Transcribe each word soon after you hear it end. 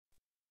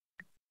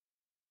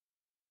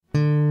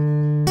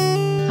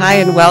Hi,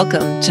 and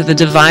welcome to the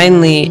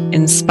Divinely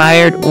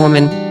Inspired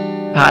Woman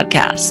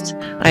podcast.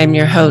 I am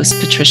your host,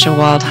 Patricia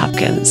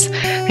Wald-Hopkins.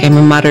 I am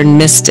a modern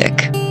mystic,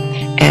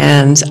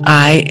 and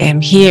I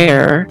am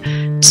here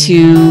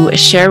to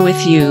share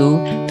with you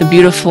the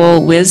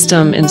beautiful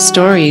wisdom and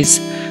stories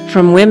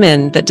from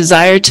women that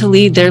desire to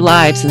lead their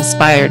lives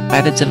inspired by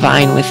the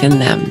divine within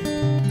them.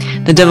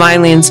 The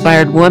divinely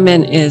inspired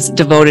woman is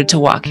devoted to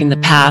walking the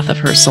path of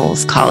her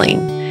soul's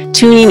calling,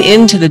 tuning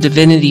into the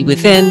divinity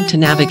within to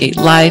navigate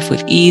life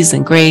with ease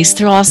and grace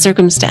through all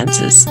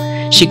circumstances.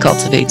 She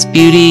cultivates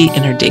beauty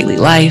in her daily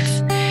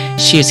life.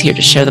 She is here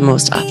to share the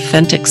most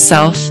authentic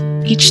self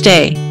each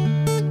day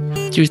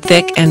through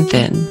thick and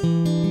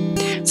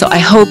thin. So I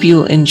hope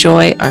you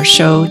enjoy our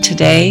show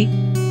today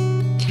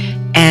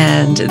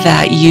and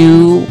that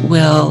you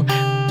will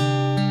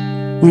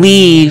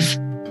leave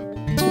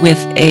with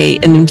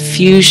an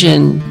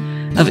infusion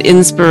of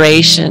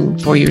inspiration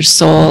for your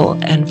soul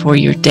and for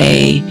your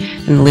day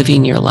and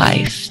living your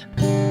life.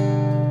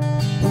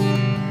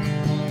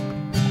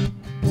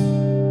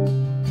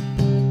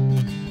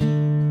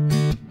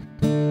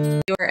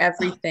 You're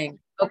everything.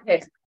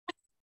 Okay.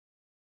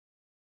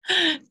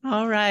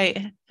 All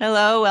right.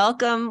 Hello.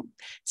 Welcome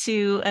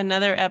to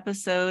another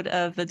episode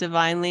of The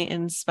Divinely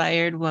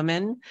Inspired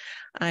Woman.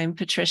 I'm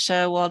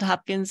Patricia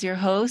Wald-Hopkins, your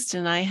host,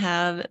 and I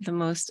have the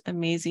most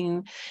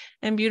amazing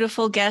and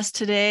beautiful guest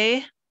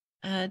today,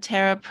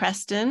 Tara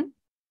Preston.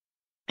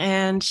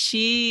 And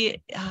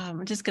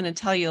I'm just going to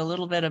tell you a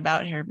little bit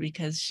about her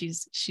because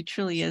she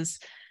truly is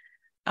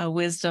a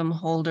wisdom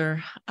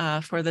holder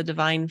for the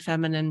divine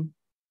feminine.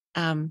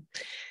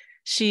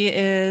 She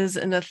is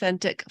an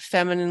authentic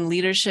feminine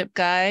leadership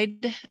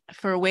guide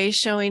for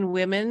Wayshowing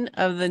women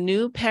of the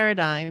new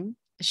paradigm.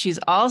 She's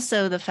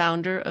also the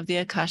founder of the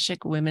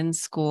Akashic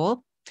Women's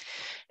School.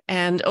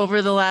 And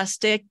over the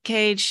last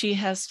decade, she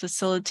has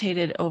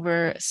facilitated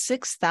over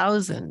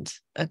 6,000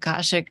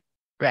 Akashic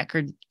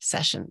Record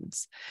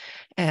sessions.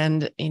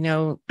 And,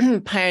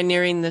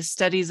 pioneering the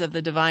studies of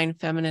the divine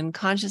feminine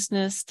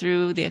consciousness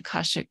through the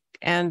Akashic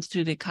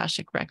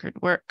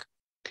Record work.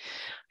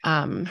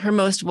 Her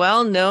most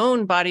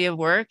well-known body of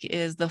work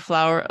is the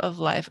Flower of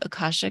Life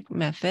Akashic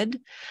Method,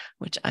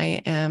 which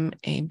I am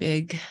a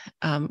big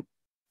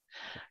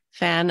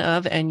fan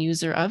of and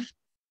user of.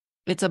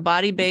 It's a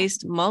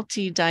body-based,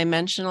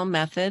 multidimensional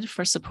method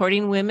for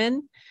supporting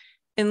women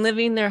in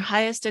living their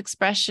highest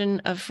expression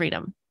of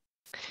freedom.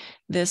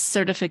 This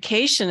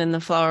certification in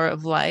the Flower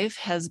of Life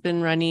has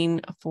been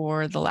running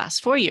for the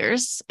last 4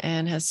 years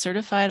and has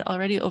certified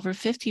already over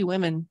 50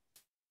 women.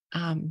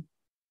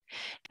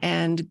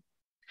 And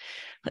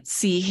let's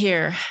see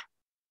here.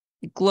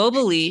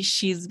 Globally,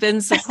 she's been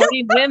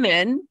supporting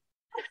women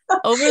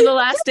over the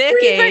last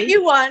decade.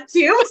 You want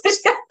to?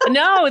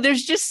 No,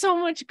 there's just so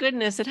much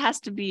goodness. It has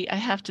to be. I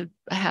have to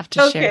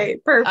share. Okay,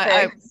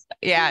 perfect.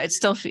 It's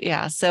still.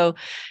 So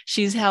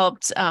she's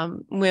helped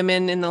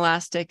women in the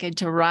last decade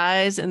to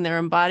rise in their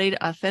embodied,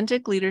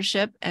 authentic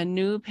leadership and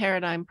new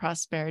paradigm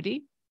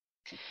prosperity,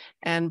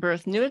 and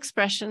birth new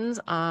expressions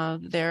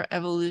of their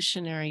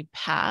evolutionary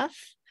path.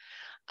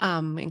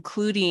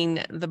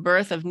 Including the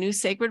birth of new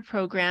sacred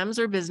programs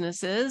or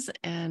businesses.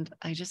 And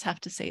I just have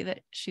to say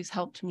that she's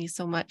helped me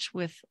so much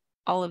with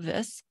all of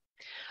this.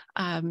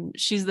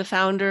 She's the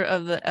founder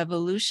of the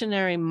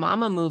evolutionary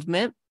mama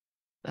movement.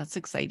 That's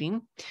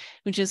exciting,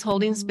 which is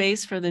holding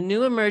space for the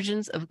new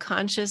emergence of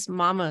conscious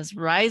mamas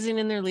rising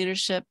in their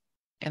leadership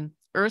and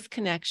earth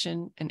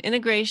connection and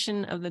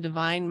integration of the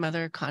divine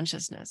mother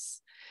consciousness.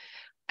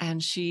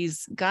 And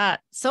she's got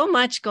so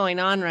much going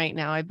on right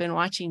now. I've been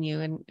watching you,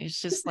 and it's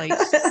just like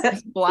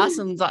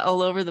blossoms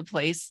all over the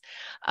place.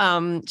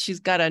 She's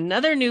got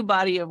another new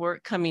body of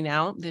work coming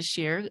out this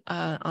year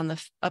on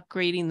the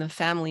upgrading the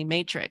family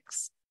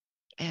matrix.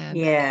 And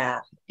yeah.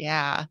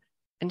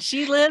 And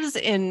she lives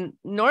in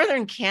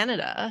northern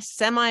Canada,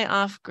 semi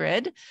off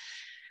grid,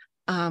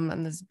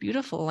 on this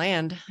beautiful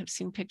land. I've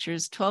seen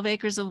pictures, 12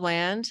 acres of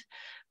land.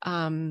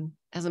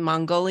 As a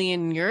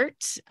Mongolian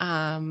yurt,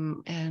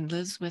 and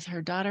lives with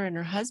her daughter and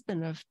her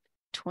husband of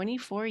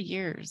 24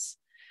 years.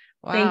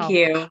 Wow. Thank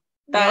you.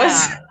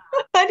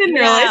 I didn't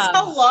realize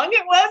how long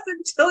it was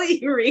until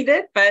you read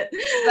it, but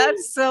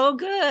that's so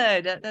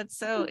good. That's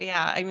so,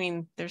 I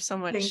mean, there's so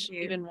much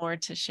even more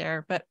to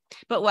share, but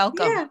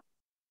welcome. Yeah.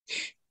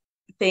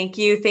 Thank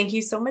you. Thank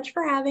you so much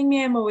for having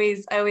me. I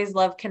always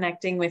love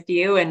connecting with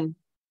you, and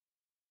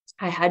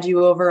I had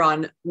you over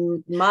on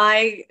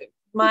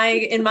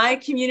in my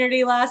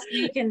community last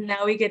week, and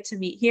now we get to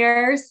meet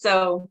here.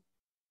 So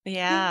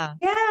yeah,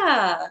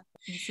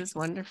 this is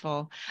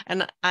wonderful.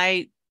 And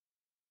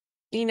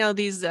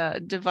these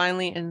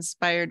divinely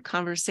inspired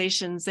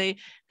conversations, they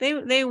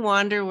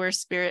wander where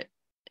spirit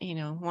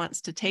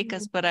wants to take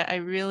us, but I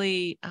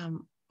really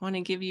want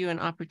to give you an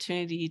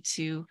opportunity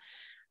to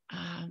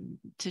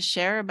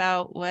share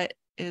about what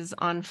is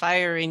on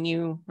fire in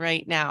you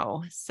right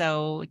now.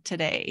 So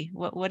today,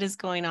 what is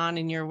going on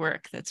in your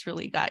work that's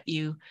really got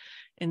you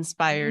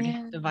inspired,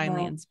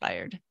 divinely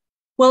inspired?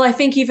 Well, I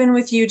think even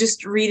with you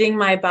just reading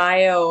my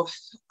bio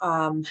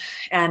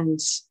and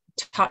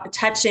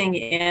touching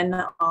in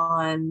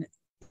on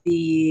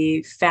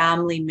the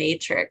family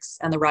matrix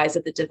and the rise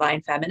of the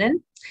divine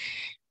feminine.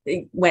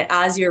 When,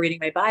 as you were reading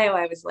my bio,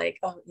 I was like,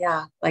 oh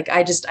yeah, like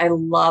I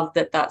love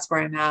that that's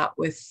where I'm at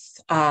with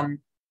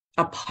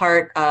a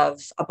part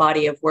of a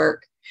body of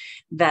work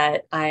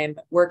that I'm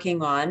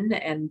working on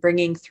and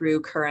bringing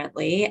through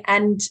currently.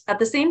 And at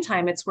the same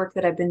time, it's work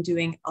that I've been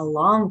doing a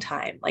long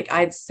time. Like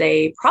I'd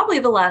say probably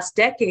the last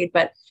decade,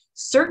 but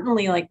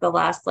certainly like the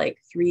last like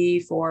 3,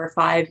 4,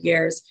 5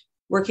 years,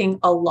 working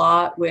a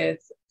lot with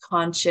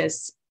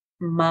conscious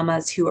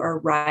mamas who are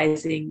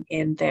rising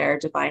in their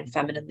divine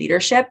feminine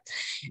leadership,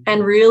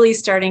 and really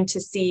starting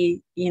to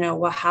see, you know,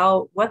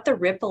 what the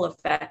ripple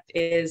effect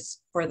is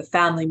for the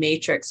family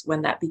matrix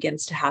when that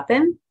begins to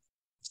happen.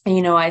 And,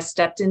 you know, I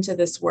stepped into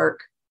this work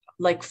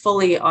like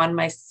fully on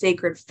my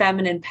sacred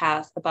feminine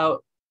path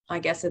about, I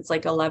guess it's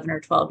like 11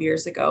 or 12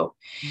 years ago.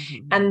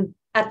 Mm-hmm. And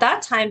at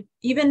that time,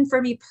 even for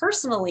me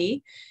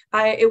personally,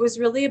 it was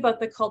really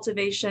about the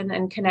cultivation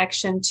and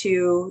connection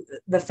to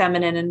the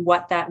feminine and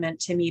what that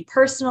meant to me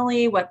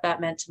personally, what that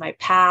meant to my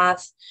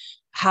path,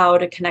 how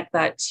to connect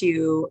that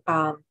to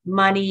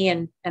money,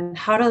 and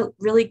how to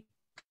really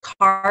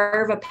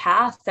carve a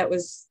path that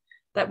was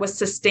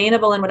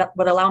sustainable and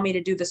would allow me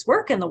to do this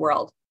work in the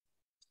world.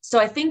 So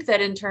I think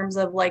that in terms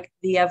of like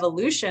the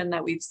evolution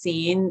that we've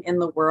seen in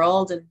the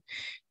world, and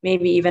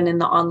maybe even in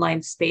the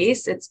online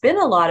space, it's been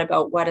a lot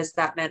about what has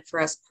that meant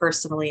for us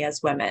personally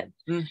as women.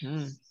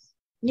 Mm-hmm.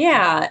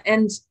 Yeah.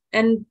 And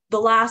the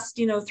last,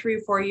 3 or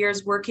 4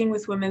 years working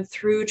with women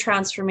through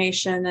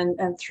transformation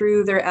and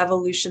through their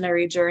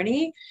evolutionary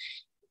journey,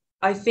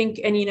 I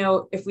think, and,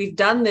 if we've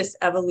done this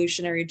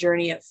evolutionary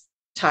journey at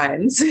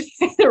times,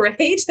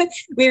 right,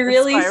 we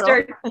really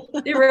start,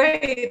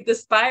 right, the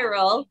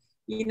spiral,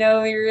 we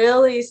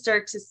really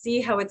start to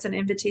see how it's an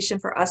invitation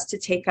for us to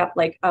take up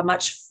like a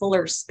much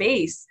fuller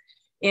space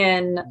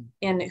in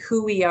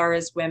who we are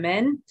as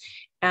women,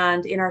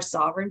 and in our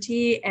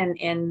sovereignty and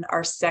in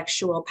our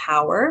sexual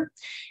power.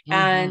 Mm-hmm.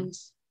 And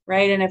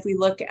right. And if we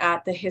look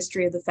at the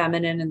history of the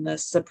feminine and the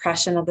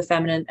suppression of the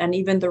feminine, and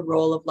even the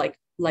role of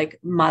like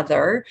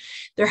mother,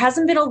 there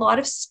hasn't been a lot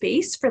of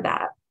space for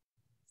that.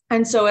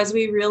 And so as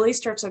we really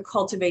start to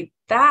cultivate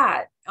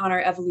that on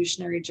our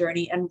evolutionary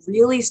journey and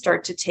really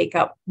start to take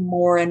up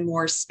more and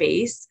more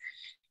space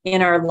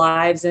in our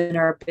lives, in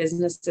our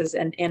businesses,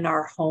 and in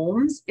our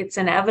homes, it's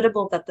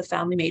inevitable that the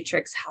family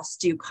matrix has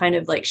to kind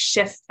of like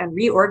shift and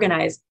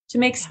reorganize to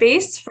make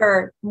space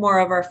for more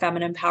of our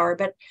feminine power.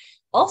 But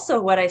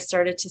also what I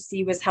started to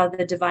see was how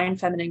the divine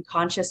feminine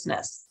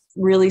consciousness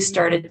really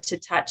started to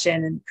touch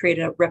in and create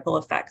a ripple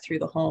effect through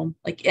the home,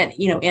 like,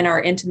 in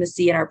our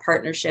intimacy and our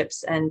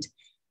partnerships and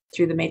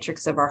through the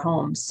matrix of our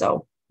homes.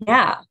 So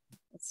yeah.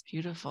 That's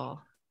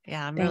beautiful.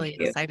 Yeah. I'm really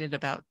excited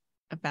about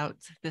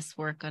this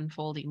work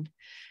unfolding.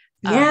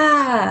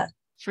 Yeah.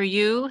 For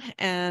you.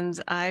 And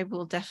I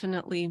will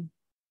definitely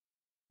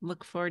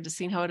look forward to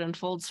seeing how it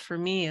unfolds for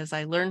me as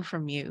I learn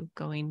from you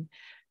going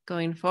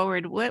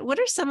forward. What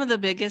are some of the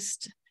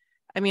biggest,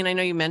 I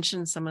know you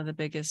mentioned some of the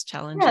biggest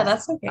challenges. Yeah,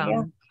 that's okay.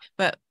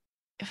 But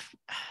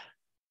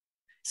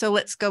so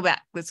let's go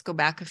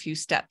back a few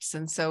steps.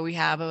 And so we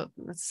have a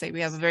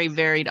very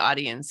varied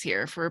audience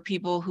here for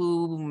people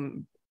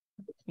who,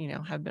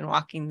 have been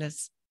walking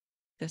this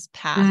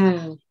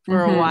path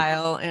for a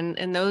while,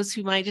 and those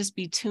who might just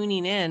be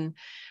tuning in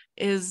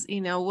is,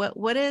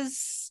 what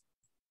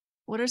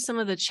are some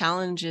of the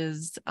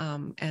challenges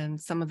and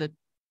some of the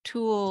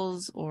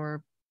tools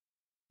or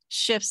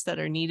shifts that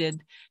are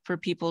needed for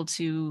people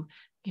to,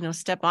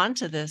 step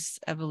onto this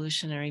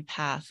evolutionary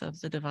path of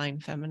the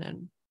divine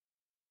feminine?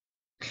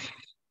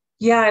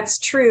 Yeah, it's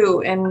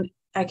true. And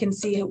I can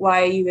see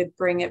why you would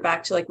bring it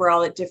back to like, we're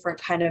all at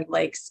different kind of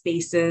like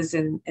spaces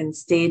and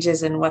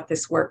stages and what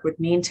this work would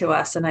mean to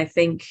us. And I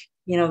think,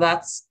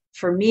 that's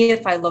for me,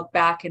 if I look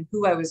back and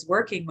who I was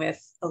working with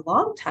a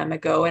long time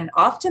ago, and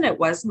often it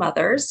was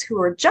mothers who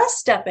were just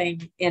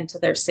stepping into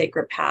their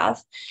sacred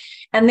path,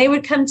 and they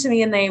would come to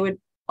me and they would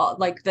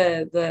like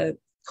the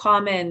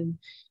common,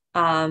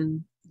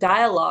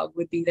 dialogue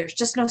would be, there's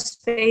just no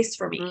space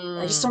for me.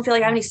 I just don't feel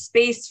like I have any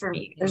space for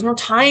me. There's no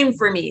time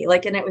for me.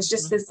 Like, and it was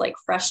just this like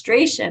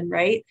frustration.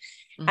 Right.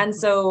 And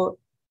so,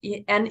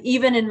 and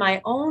even in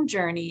my own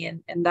journey,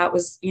 and that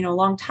was, a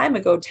long time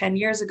ago, 10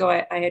 years ago,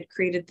 I had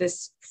created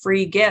this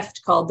free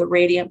gift called the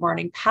Radiant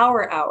Morning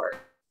Power Hour.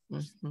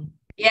 Mm-hmm.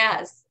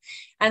 Yes.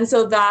 And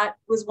so that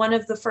was one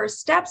of the first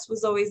steps,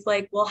 was always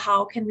like, well,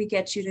 how can we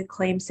get you to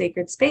claim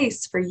sacred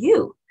space for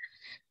you?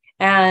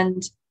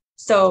 And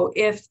so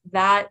if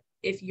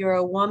you're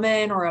a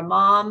woman or a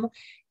mom,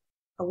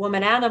 a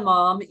woman and a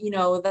mom,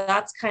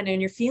 that's kind of,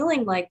 and you're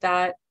feeling like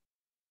that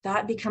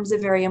becomes a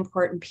very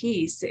important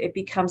piece. It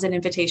becomes an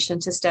invitation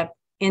to step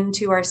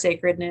into our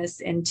sacredness,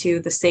 into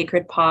the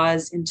sacred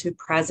pause, into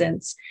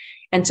presence,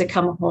 and to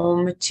come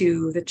home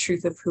to the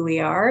truth of who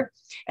we are.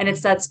 And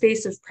it's that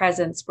space of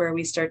presence where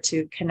we start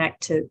to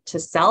connect to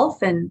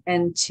self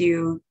and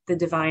to the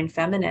divine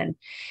feminine.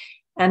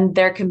 And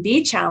there can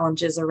be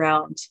challenges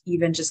around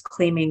even just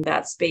claiming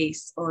that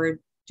space, or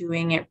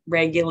doing it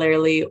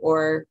regularly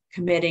or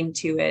committing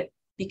to it,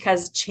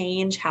 because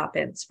change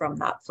happens from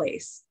that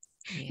place.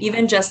 Yeah.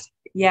 Even just,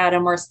 at a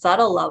more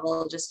subtle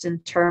level, just in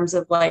terms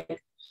of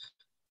like,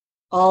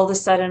 all of a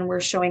sudden we're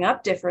showing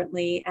up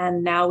differently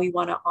and now we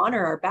want to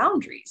honor our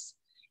boundaries.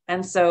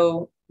 And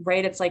so,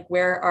 right, it's like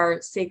where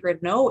our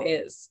sacred no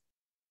is.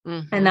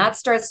 And that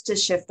starts to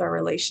shift our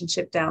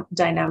relationship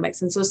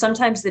dynamics. And so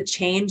sometimes the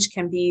change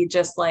can be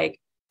just like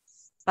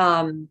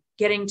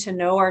getting to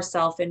know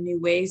ourselves in new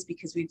ways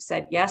because we've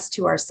said yes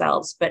to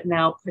ourselves, but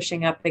now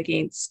pushing up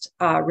against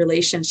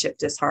relationship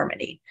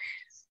disharmony.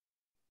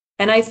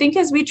 And I think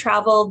as we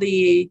travel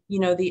the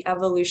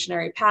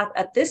evolutionary path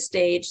at this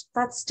stage,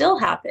 that still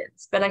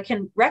happens, but I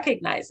can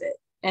recognize it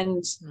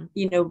and,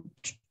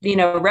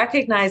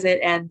 recognize it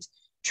and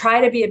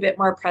try to be a bit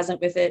more present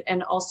with it.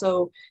 And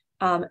also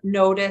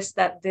notice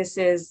that this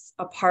is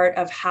a part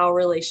of how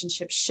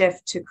relationships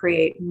shift to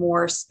create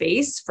more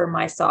space for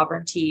my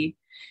sovereignty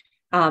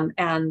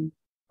and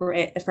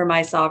for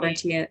my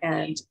sovereignty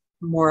and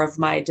more of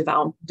my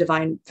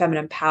divine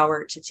feminine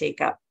power to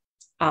take up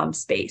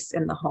space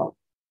in the home.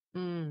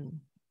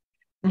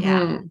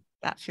 Yeah,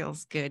 that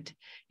feels good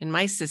in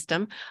my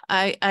system.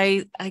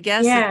 I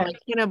guess it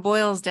kind of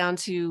boils down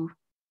to,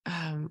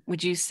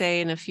 would you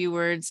say in a few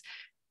words,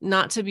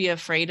 not to be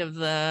afraid of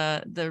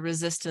the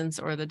resistance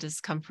or the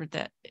discomfort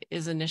that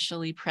is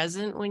initially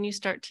present when you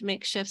start to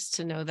make shifts,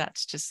 to know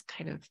that's just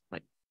kind of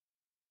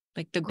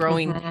like the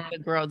growing,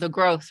 the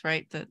growth,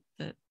 right?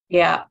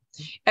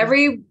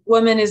 Every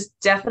woman is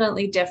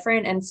definitely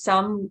different. And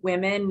some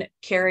women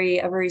carry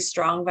a very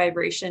strong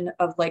vibration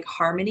of like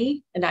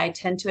harmony. And I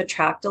tend to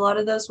attract a lot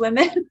of those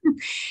women.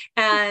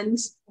 And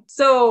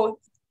so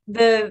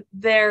they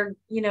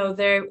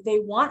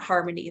want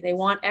harmony. They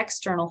want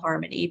external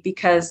harmony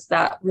because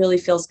that really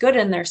feels good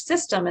in their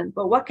system.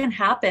 But what can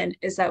happen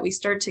is that we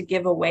start to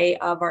give away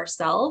of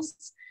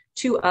ourselves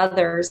to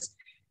others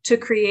to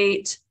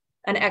create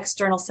an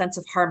external sense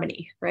of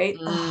harmony, right?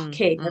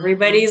 Okay,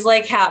 everybody's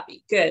like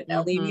happy, good,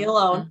 now leave me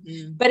alone.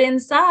 But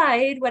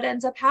inside, what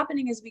ends up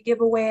happening is we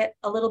give away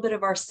a little bit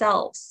of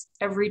ourselves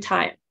every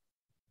time.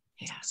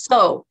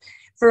 So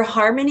for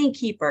harmony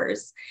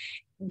keepers,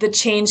 the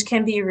change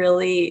can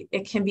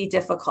be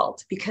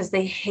difficult because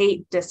they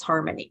hate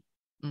disharmony.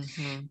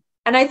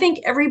 And I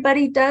think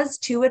everybody does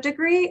to a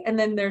degree. And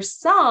then there's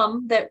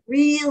some that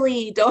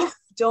really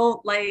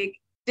don't like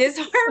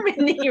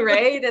disharmony,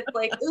 right? It's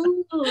like,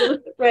 ooh,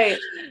 right.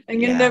 I'm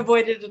going to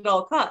avoid it at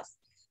all costs.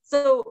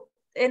 So,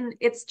 and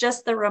it's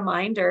just the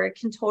reminder, it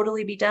can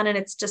totally be done. And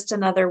it's just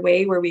another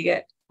way where we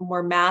get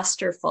more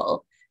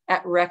masterful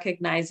at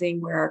recognizing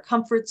where our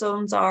comfort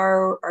zones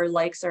are, our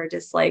likes, our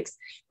dislikes,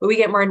 but we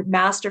get more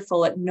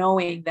masterful at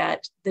knowing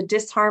that the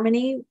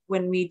disharmony,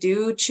 when we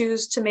do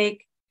choose to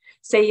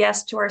say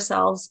yes to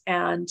ourselves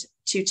and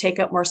to take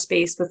up more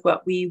space with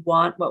what we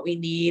want, what we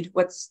need,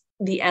 what's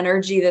the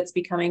energy that's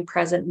becoming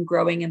present and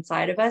growing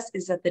inside of us,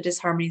 is that the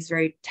disharmony is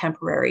very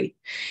temporary.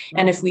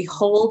 And if we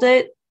hold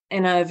it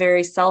in a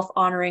very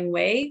self-honoring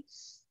way,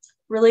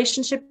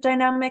 relationship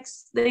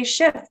dynamics, they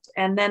shift.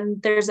 And then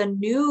there's a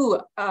new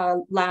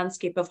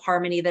landscape of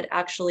harmony that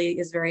actually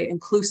is very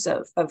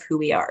inclusive of who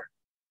we are.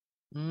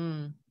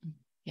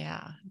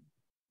 Yeah,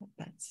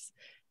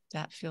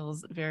 that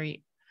feels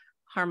very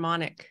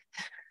harmonic.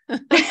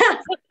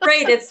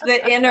 Right, it's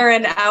the inner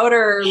and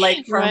outer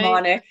like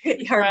harmonic,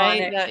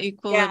 right, that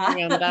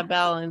equilibrium, that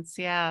balance.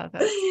 Yeah,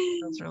 that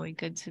feels really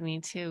good to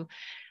me too.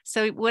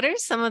 So what are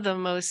some of the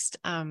most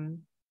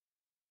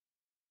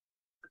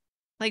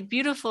like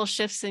beautiful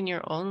shifts in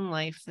your own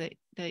life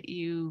that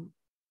you'd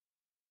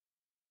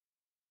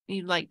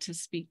like to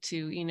speak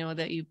to,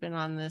 that you've been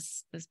on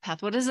this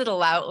path? What does it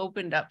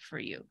opened up for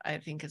you, I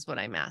think, is what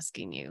I'm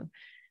asking you.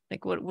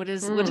 Like what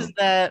is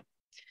that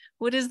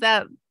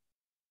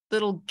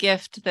little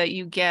gift that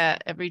you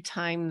get every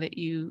time that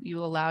you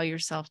allow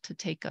yourself to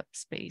take up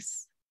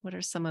space? What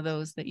are some of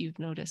those that you've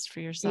noticed for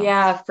yourself?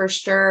 Yeah, for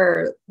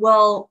sure.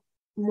 Well,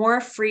 more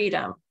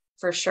freedom,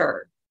 for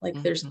sure.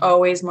 Like there's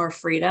always more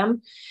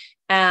freedom,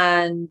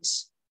 and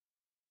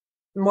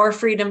more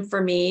freedom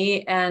for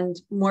me and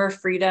more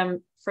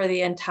freedom for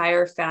the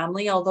entire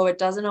family, although it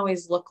doesn't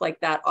always look like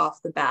that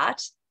off the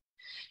bat.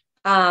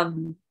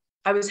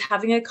 I was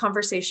having a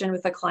conversation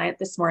with a client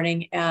this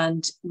morning,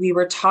 and we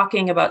were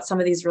talking about some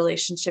of these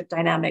relationship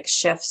dynamic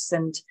shifts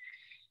and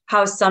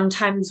how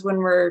sometimes when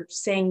we're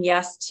saying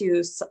yes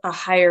to a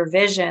higher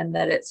vision,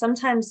 that it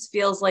sometimes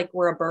feels like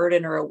we're a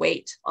burden or a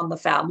weight on the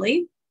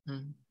family.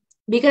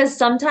 Because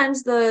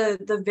sometimes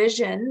the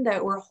vision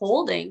that we're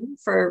holding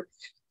for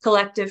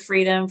collective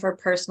freedom, for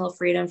personal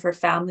freedom, for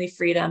family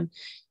freedom,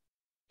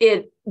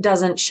 it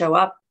doesn't show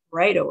up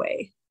right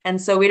away. And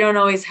so we don't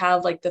always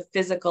have like the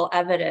physical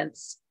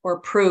evidence or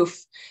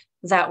proof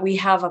that we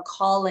have a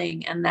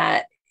calling and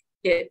that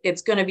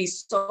it's going to be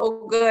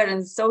so good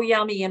and so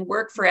yummy and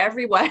work for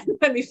everyone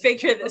when we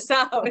figure this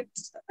out.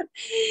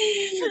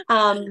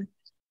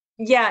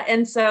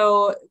 And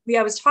so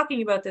I was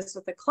talking about this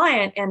with a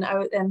client,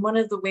 and one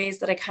of the ways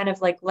that I kind of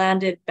like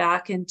landed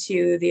back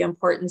into the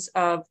importance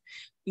of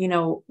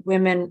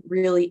women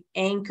really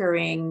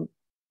anchoring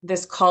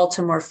this call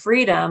to more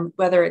freedom,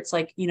 whether it's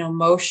like,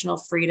 emotional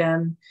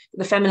freedom,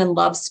 the feminine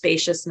loves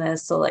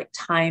spaciousness. So like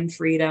time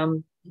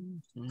freedom,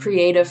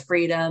 creative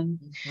freedom,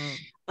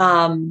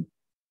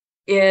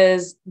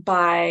 is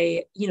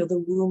by,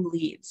 the womb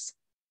leads.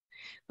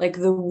 Like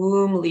the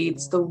womb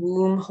leads, the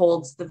womb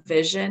holds the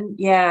vision.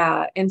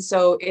 Yeah. And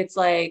so it's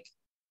like,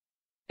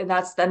 and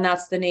that's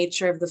the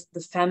nature of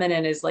the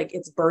feminine, is like,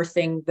 it's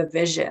birthing the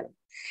vision.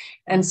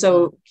 And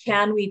so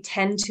can we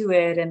tend to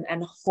it and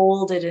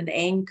hold it and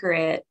anchor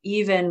it,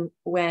 even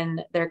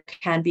when there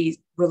can be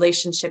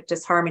relationship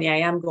disharmony? I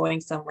am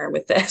going somewhere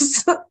with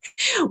this.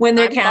 When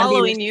there can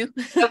following be, you.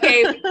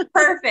 Okay,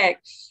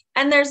 perfect.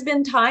 And there's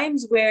been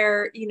times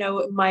where,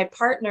 my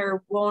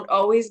partner won't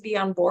always be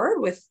on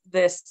board with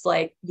this,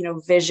 like,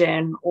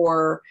 vision,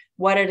 or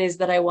what it is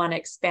that I want to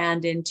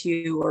expand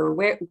into, or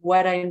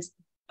what I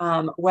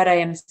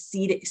am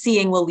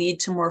seeing will lead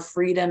to more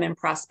freedom and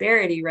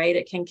prosperity, right?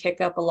 It can kick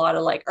up a lot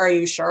of like, are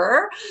you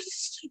sure?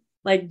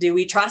 Like, do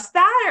we trust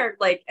that? Or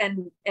like,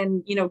 and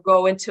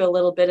go into a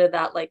little bit of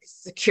that, like,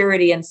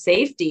 security and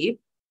safety.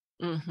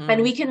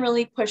 And we can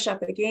really push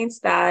up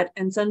against that.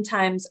 And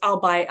sometimes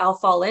I'll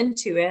fall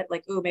into it,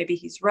 like, oh, maybe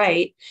he's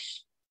right.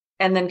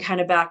 And then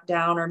kind of back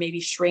down, or maybe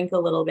shrink a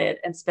little bit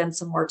and spend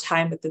some more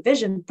time with the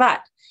vision.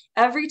 But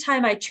every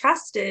time I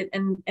trust it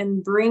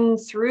and bring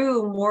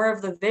through more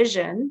of the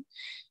vision,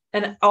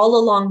 and all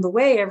along the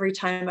way, every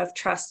time I've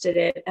trusted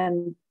it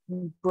and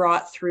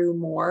brought through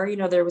more,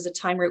 there was a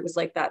time where it was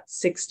like that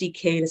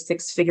 60K to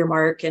 6-figure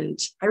mark. And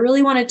I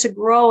really wanted to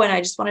grow, and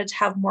I just wanted to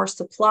have more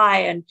supply.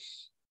 And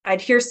I'd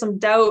hear some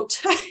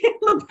doubt in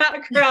the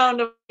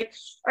background of like,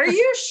 are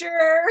you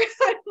sure?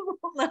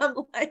 I'm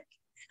like,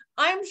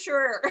 I'm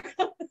sure.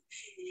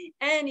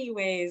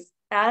 Anyways,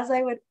 as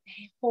I would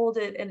hold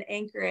it and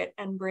anchor it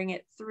and bring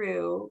it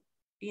through,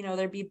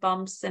 there'd be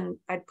bumps, and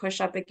I'd push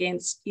up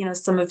against,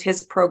 some of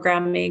his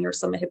programming or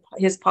some of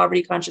his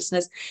poverty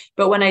consciousness.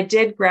 But when I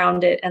did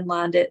ground it and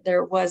land it,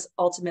 there was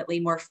ultimately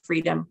more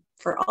freedom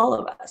for all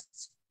of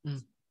us.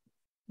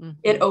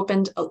 It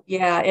opened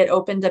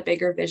a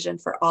bigger vision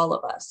for all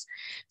of us.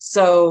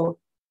 So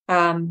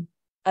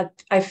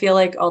I feel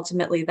like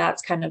ultimately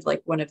that's kind of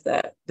like one of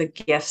the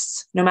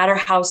gifts, no matter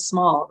how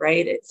small,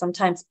 right? It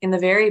sometimes in the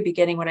very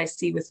beginning, what I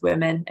see with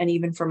women, and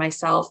even for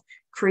myself,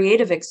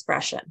 creative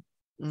expression,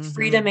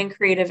 freedom and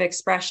creative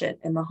expression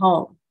in the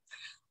home.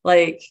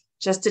 Like,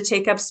 just to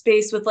take up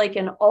space with like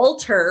an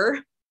altar,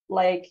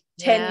 like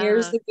 10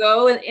 years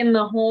ago in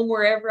the home,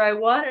 wherever I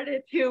wanted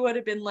it to, would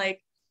have been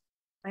like,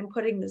 I'm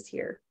putting this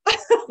here.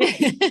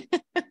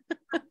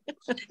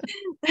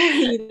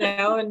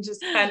 And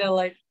just kind of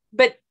like,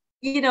 but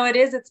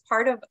it's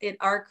part of it,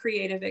 our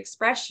creative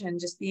expression,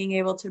 just being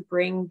able to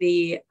bring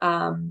the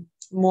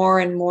more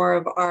and more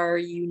of our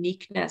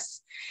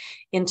uniqueness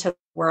into the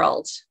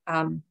world.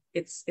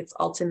 It's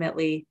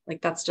ultimately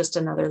like, that's just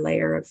another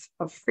layer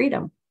of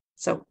freedom.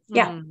 So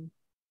yeah.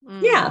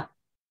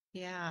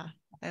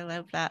 I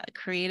love that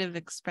creative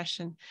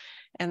expression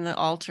and the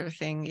altar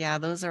thing. Yeah,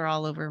 those are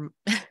all over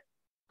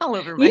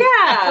my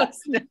house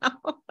now.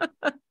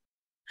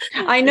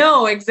 I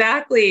know,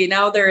 exactly.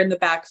 Now they're in the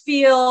back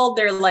field.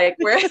 They're like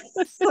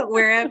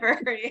wherever.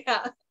 They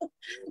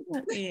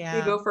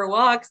go for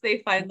walks. They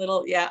find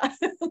little,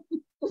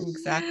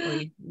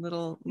 exactly.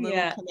 Little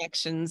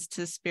connections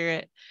to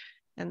spirit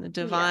and the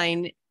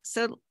divine.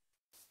 So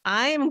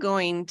I am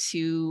going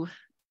to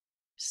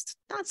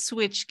not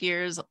switch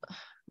gears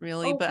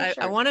really, but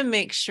I want to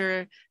make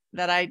sure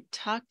that I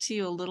talk to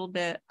you a little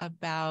bit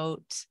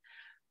about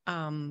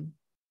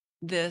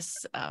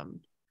this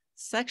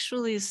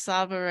sexually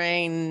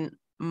sovereign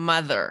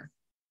mother,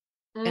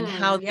 and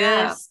how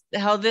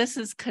this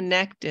is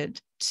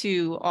connected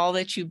to all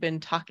that you've been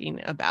talking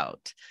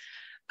about,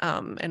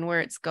 and where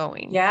it's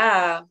going.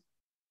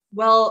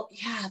 Well,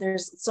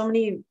 there's so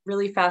many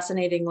really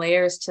fascinating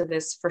layers to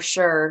this, for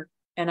sure.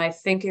 And I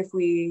think if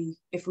we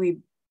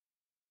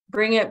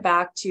bring it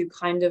back to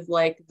kind of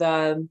like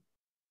the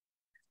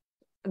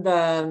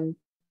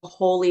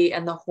holy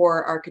and the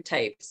whore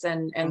archetypes,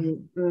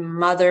 and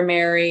Mother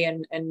Mary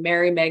and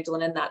Mary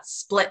Magdalene, and that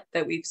split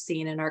that we've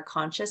seen in our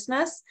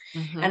consciousness,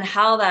 and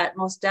how that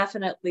most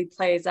definitely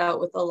plays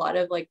out with a lot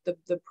of like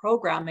the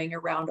programming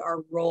around our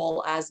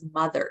role as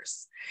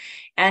mothers.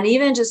 And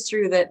even just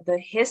through the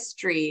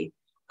history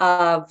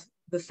of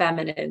the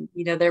feminine,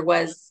 there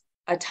was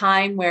a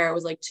time where it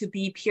was like, to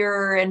be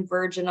pure and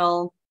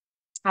virginal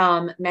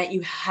meant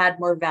you had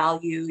more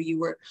value, you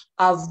were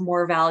of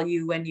more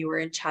value when you were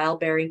in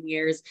childbearing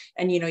years.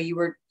 And, you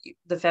were,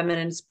 the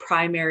feminine's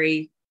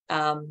primary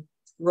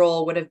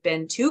role would have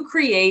been to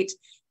create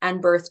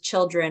and birth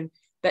children,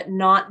 but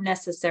not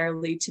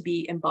necessarily to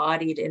be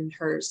embodied in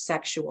her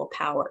sexual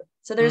power.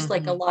 So there's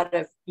like a lot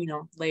of,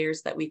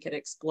 layers that we could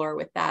explore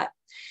with that.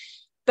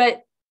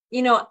 But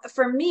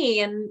for me,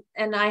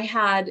 and I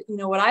had,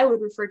 what I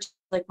would refer to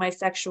like my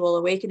sexual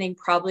awakening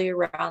probably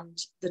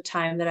around the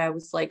time that I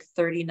was like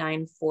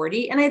 39,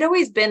 40. And I'd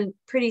always been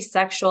pretty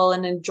sexual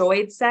and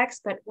enjoyed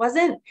sex, but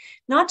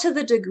not to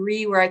the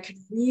degree where I could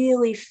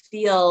really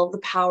feel the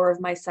power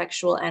of my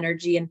sexual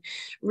energy and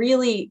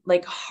really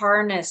like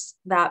harness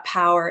that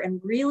power and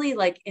really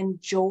like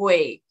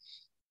enjoy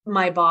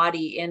my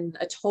body in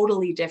a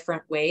totally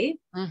different way.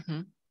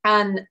 Mm-hmm.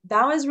 And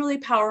that was really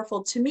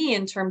powerful to me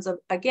in terms of,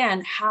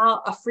 again,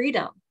 how a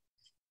freedom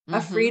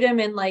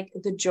in like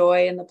the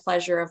joy and the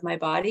pleasure of my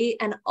body.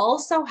 And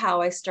also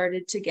how I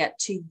started to get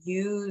to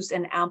use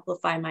and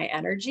amplify my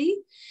energy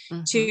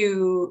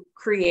to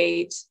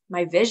create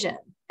my vision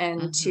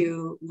and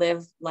to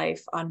live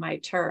life on my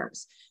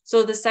terms.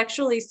 So the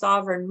sexually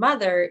sovereign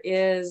mother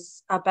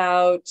is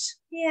about,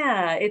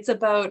 it's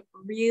about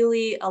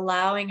really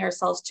allowing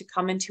ourselves to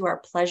come into our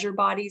pleasure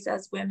bodies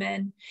as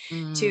women,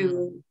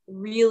 to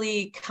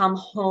really come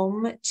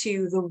home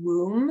to the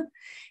womb,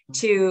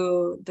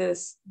 to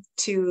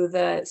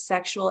the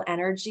sexual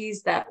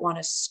energies that want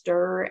to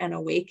stir and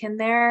awaken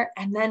there,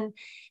 and then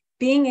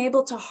being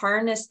able to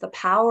harness the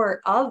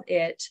power of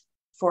it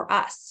for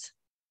us.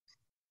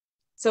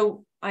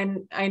 So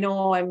I'm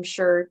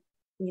sure,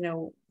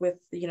 with,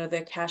 the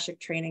Akashic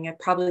training, I've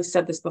probably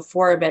said this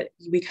before, but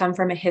we come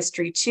from a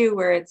history too,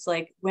 where it's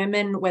like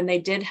women, when they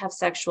did have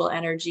sexual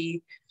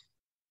energy,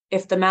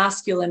 if the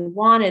masculine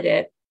wanted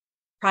it,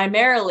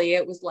 primarily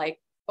it was like,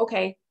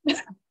 okay,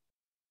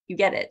 you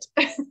get it.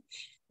 And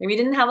we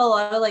didn't have a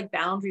lot of like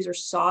boundaries or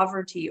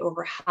sovereignty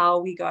over how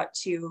we got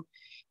to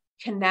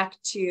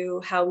connect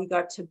to, how we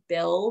got to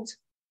build,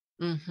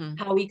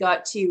 how we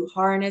got to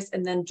harness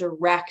and then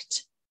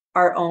direct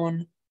our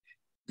own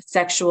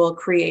sexual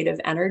creative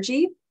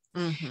energy.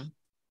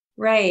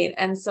 Right.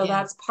 And so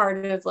that's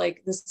part of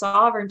like the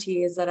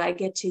sovereignty, is that I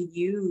get to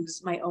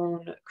use my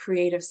own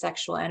creative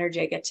sexual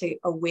energy. I get to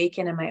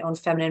awaken in my own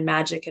feminine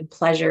magic and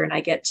pleasure. And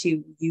I get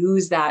to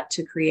use that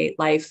to create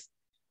life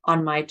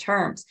on my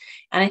terms.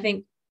 And I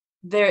think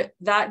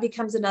that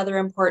becomes another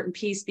important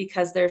piece,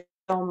 because there's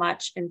so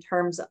much in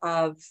terms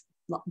of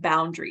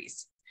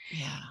boundaries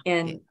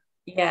and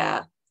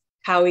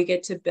how we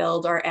get to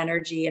build our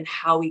energy and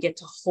how we get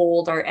to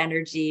hold our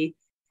energy.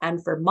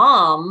 And for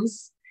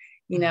moms,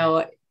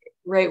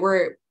 right,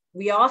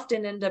 we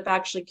often end up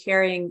actually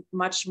carrying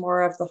much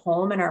more of the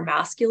home in our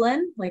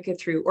masculine, like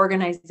through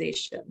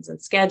organizations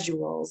and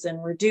schedules, and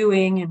we're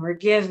doing and we're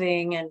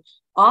giving, and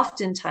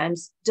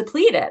oftentimes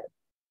depleted.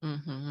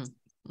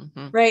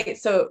 Right.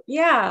 So,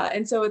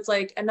 and so it's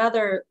like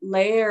another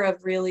layer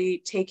of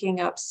really taking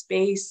up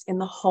space in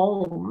the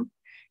home,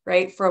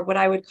 right? For what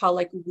I would call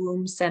like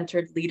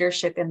womb-centered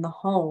leadership in the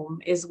home,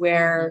 is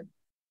where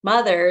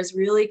mothers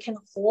really can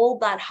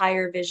hold that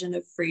higher vision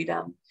of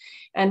freedom,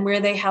 and where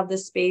they have the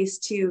space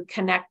to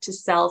connect to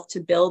self, to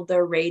build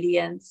their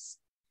radiance,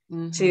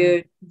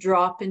 to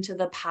drop into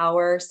the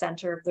power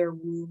center of their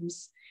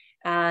wombs,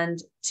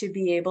 and to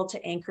be able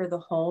to anchor the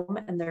home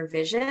and their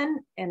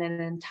vision in an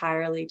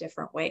entirely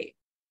different way.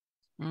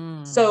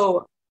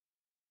 So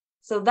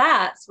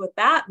that's what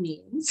that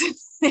means.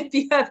 If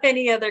you have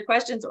any other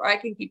questions, or I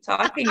can keep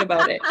talking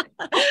about it.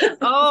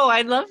 Oh,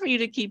 I'd love for you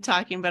to keep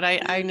talking, but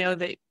I know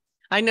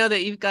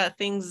that you've got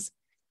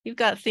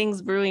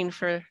things brewing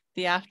for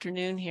the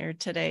afternoon here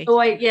today.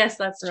 Oh, yes,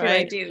 that's true.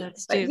 Right? I do.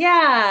 That's but true.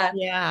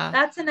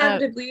 that's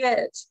inevitably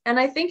it. And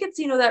I think it's,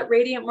 that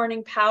Radiant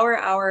Morning Power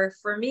Hour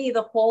for me,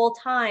 the whole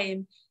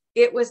time,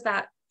 it was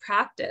that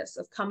practice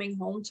of coming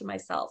home to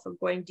myself, of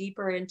going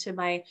deeper into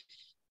my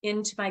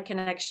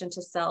connection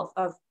to self,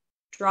 of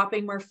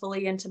dropping more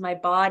fully into my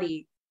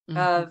body,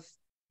 of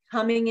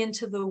coming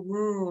into the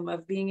womb,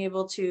 of being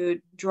able to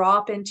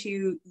drop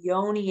into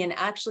yoni, and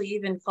actually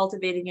even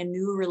cultivating a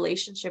new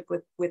relationship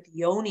with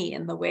yoni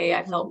in the way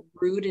I felt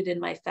rooted in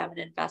my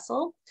feminine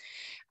vessel.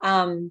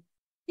 And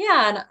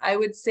I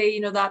would say,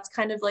 that's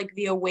kind of like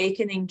the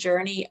awakening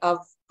journey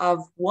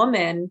of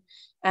woman.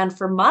 And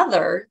for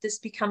mother, this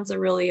becomes a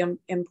really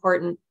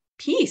important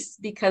piece,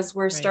 because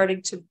we're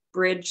starting to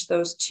bridge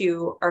those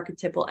two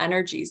archetypal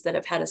energies that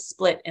have had a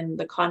split in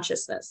the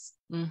consciousness,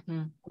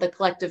 the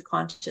collective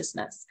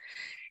consciousness.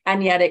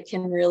 And yet it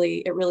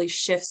really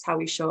shifts how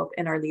we show up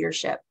in our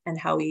leadership and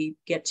how we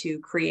get to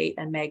create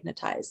and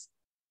magnetize.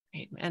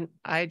 Right. And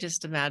I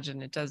just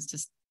imagine it does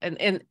just,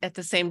 and at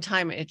the same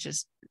time, it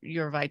just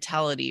your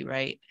vitality,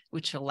 right?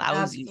 Which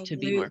allows you to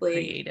be more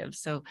creative.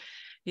 So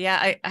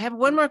I have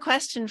one more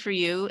question for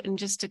you, and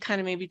just to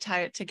kind of maybe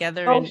tie it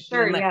together and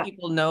let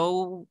people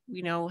know,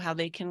 how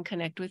they can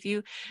connect with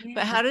you.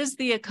 But how does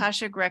the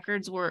Akashic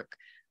Records work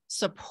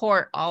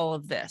support all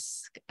of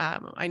this?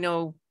 I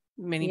know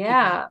many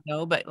people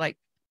know, but like,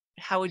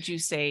 how would you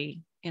say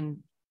in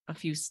a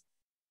few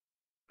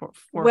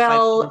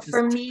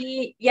for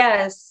me,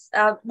 yes.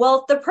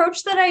 The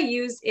approach that I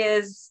use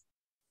is,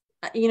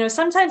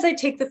 sometimes I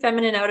take the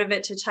feminine out of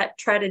it to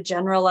try to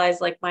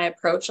generalize like my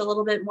approach a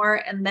little bit more.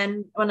 And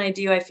then when I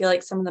do, I feel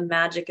like some of the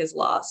magic is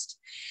lost.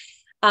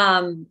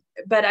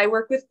 But I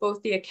work with both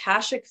the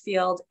Akashic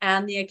field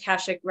and the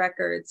Akashic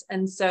records.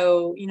 And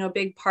so, a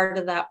big part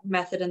of that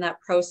method and that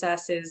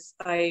process is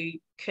I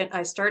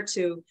start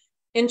to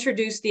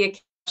introduce the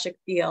Akashic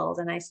field,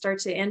 and I start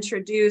to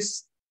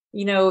introduce,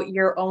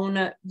 your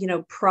own,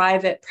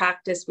 private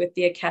practice with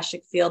the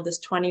Akashic field, this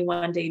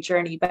 21-day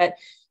journey. But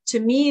to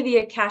me, the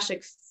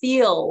Akashic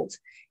field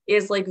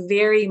is like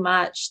very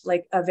much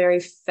like a very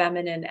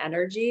feminine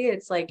energy.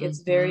 It's like, it's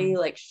very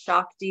like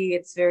Shakti,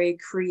 it's very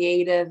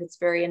creative, it's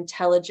very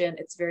intelligent,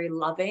 it's very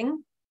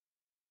loving.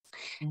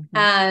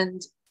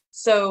 And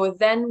so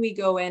then we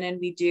go in and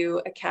we do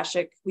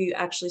Akashic, we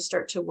actually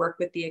start to work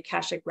with the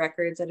Akashic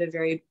records at a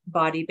very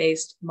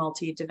body-based,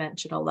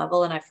 multi-dimensional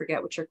level. And I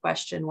forget what your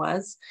question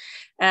was.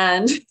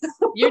 And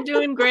you're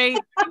doing great.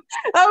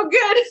 Oh,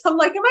 good. I'm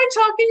like, am I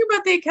talking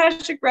about the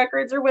Akashic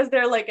records, or was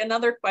there like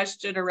another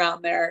question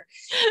around there?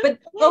 But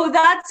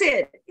that's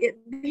it.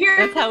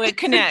 That's how it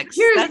connects.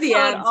 Here's the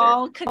answer. It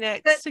all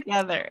connects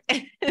together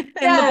in the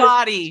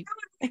body.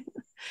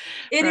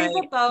 It is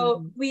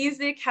about, we use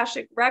the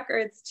Akashic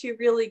records to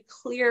really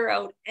clear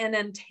out and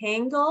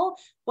untangle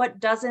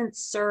what doesn't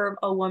serve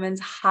a woman's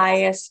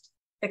highest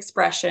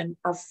expression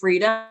of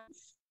freedom,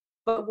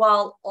 but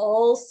while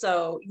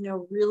also,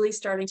 really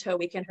starting to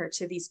awaken her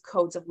to these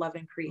codes of love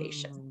and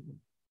creation.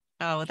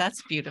 Oh,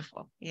 that's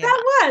beautiful. Yeah.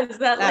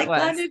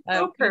 That is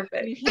so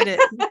perfect. You hit it.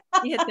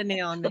 You hit the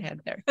nail on the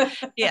head there.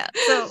 Yeah.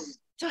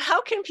 So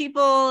how can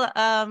people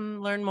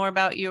learn more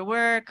about your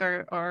work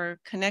or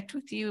connect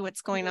with you?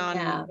 What's going on?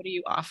 And what are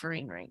you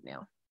offering right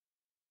now?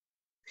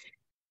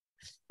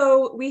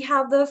 So we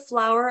have the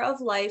Flower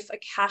of Life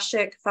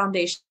Akashic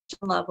Foundation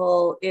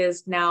level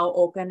is now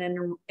open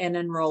and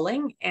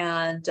enrolling,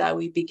 and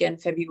we begin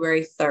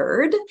February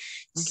 3rd.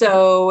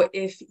 So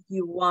if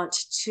you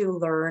want to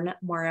learn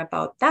more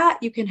about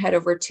that, you can head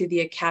over to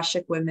the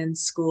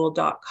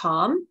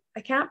akashicwomenschool.com.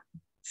 I can't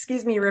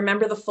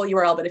remember the full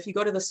URL, but if you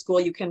go to the school,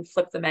 you can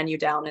flip the menu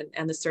down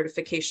and the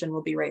certification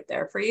will be right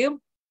there for you.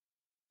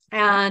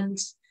 And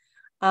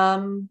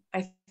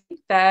I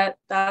think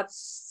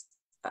that's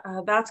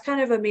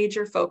kind of a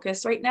major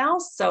focus right now.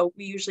 So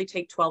we usually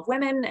take 12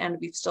 women, and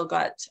we've still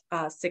got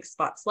 6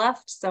 spots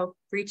left. So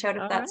reach out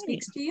if that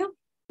speaks to you.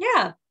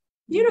 Yeah,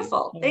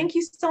 beautiful. Thank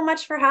you so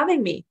much for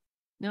having me.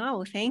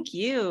 No, thank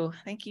you.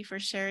 Thank you for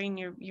sharing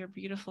your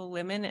beautiful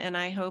women. And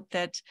I hope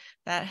that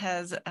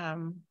has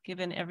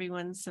given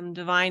everyone some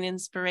divine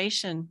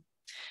inspiration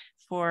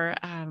for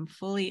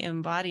fully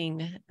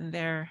embodying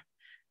their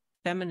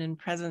feminine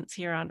presence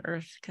here on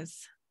earth,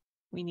 because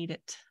we need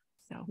it.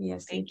 So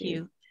yes, thank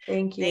you.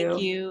 Thank you.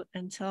 Thank you.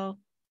 Until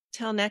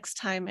next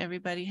time,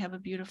 everybody, have a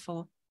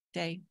beautiful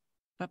day.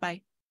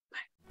 Bye-bye.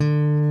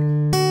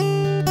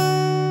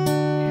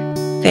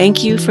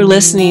 Thank you for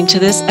listening to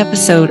this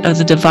episode of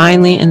The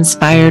Divinely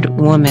Inspired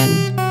Woman.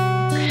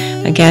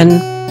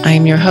 Again, I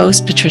am your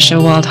host,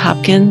 Patricia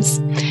Wald-Hopkins,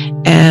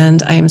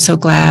 and I am so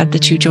glad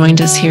that you joined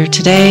us here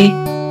today.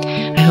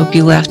 I hope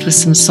you left with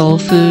some soul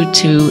food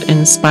to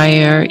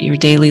inspire your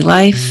daily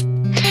life.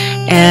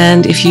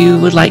 And if you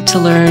would like to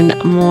learn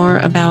more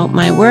about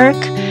my work,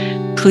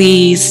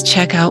 please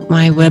check out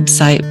my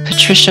website,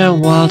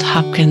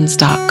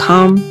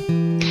 patriciawaldhopkins.com,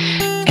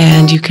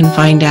 and you can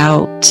find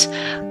out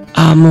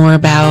more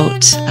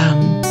about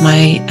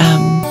my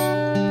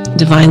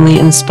divinely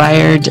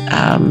inspired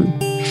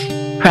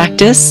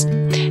practice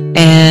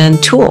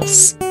and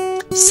tools.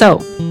 So,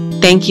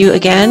 thank you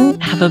again.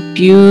 Have a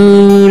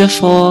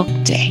beautiful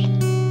day.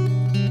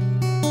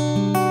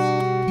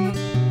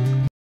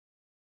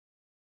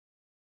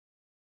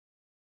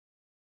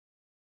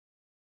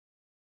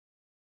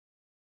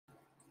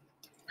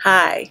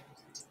 Hi,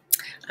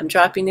 I'm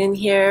dropping in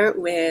here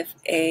with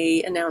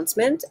an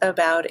announcement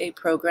about a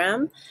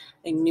program,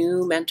 a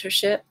new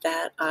mentorship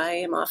that I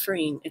am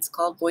offering. It's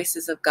called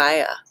Voices of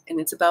Gaia,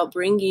 and it's about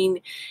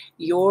bringing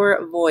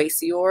your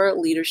voice, your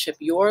leadership,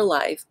 your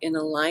life in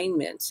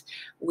alignment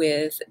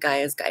with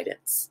Gaia's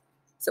guidance.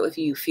 So if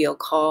you feel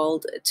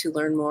called to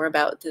learn more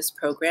about this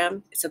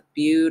program, it's a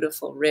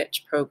beautiful,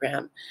 rich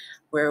program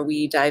where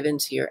we dive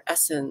into your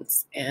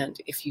essence,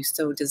 and if you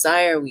so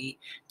desire, we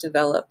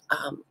develop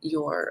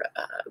your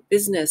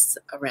business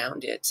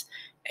around it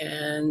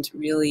and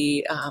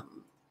really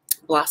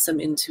blossom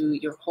into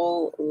your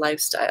whole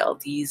lifestyle,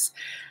 this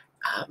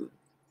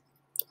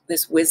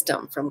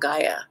wisdom from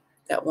Gaia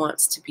that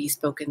wants to be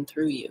spoken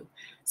through you.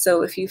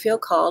 So if you feel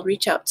called,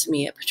 reach out to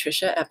me at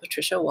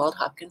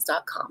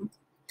patricia@patriciawaldhopkins.com.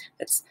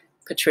 That's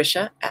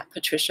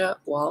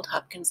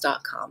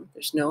patricia@patriciawaldhopkins.com.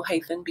 There's no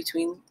hyphen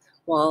between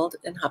Wald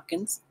and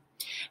Hopkins.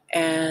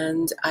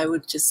 And I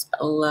would just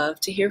love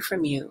to hear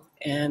from you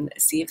and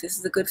see if this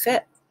is a good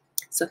fit.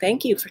 So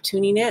thank you for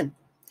tuning in.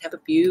 Have a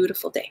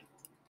beautiful day.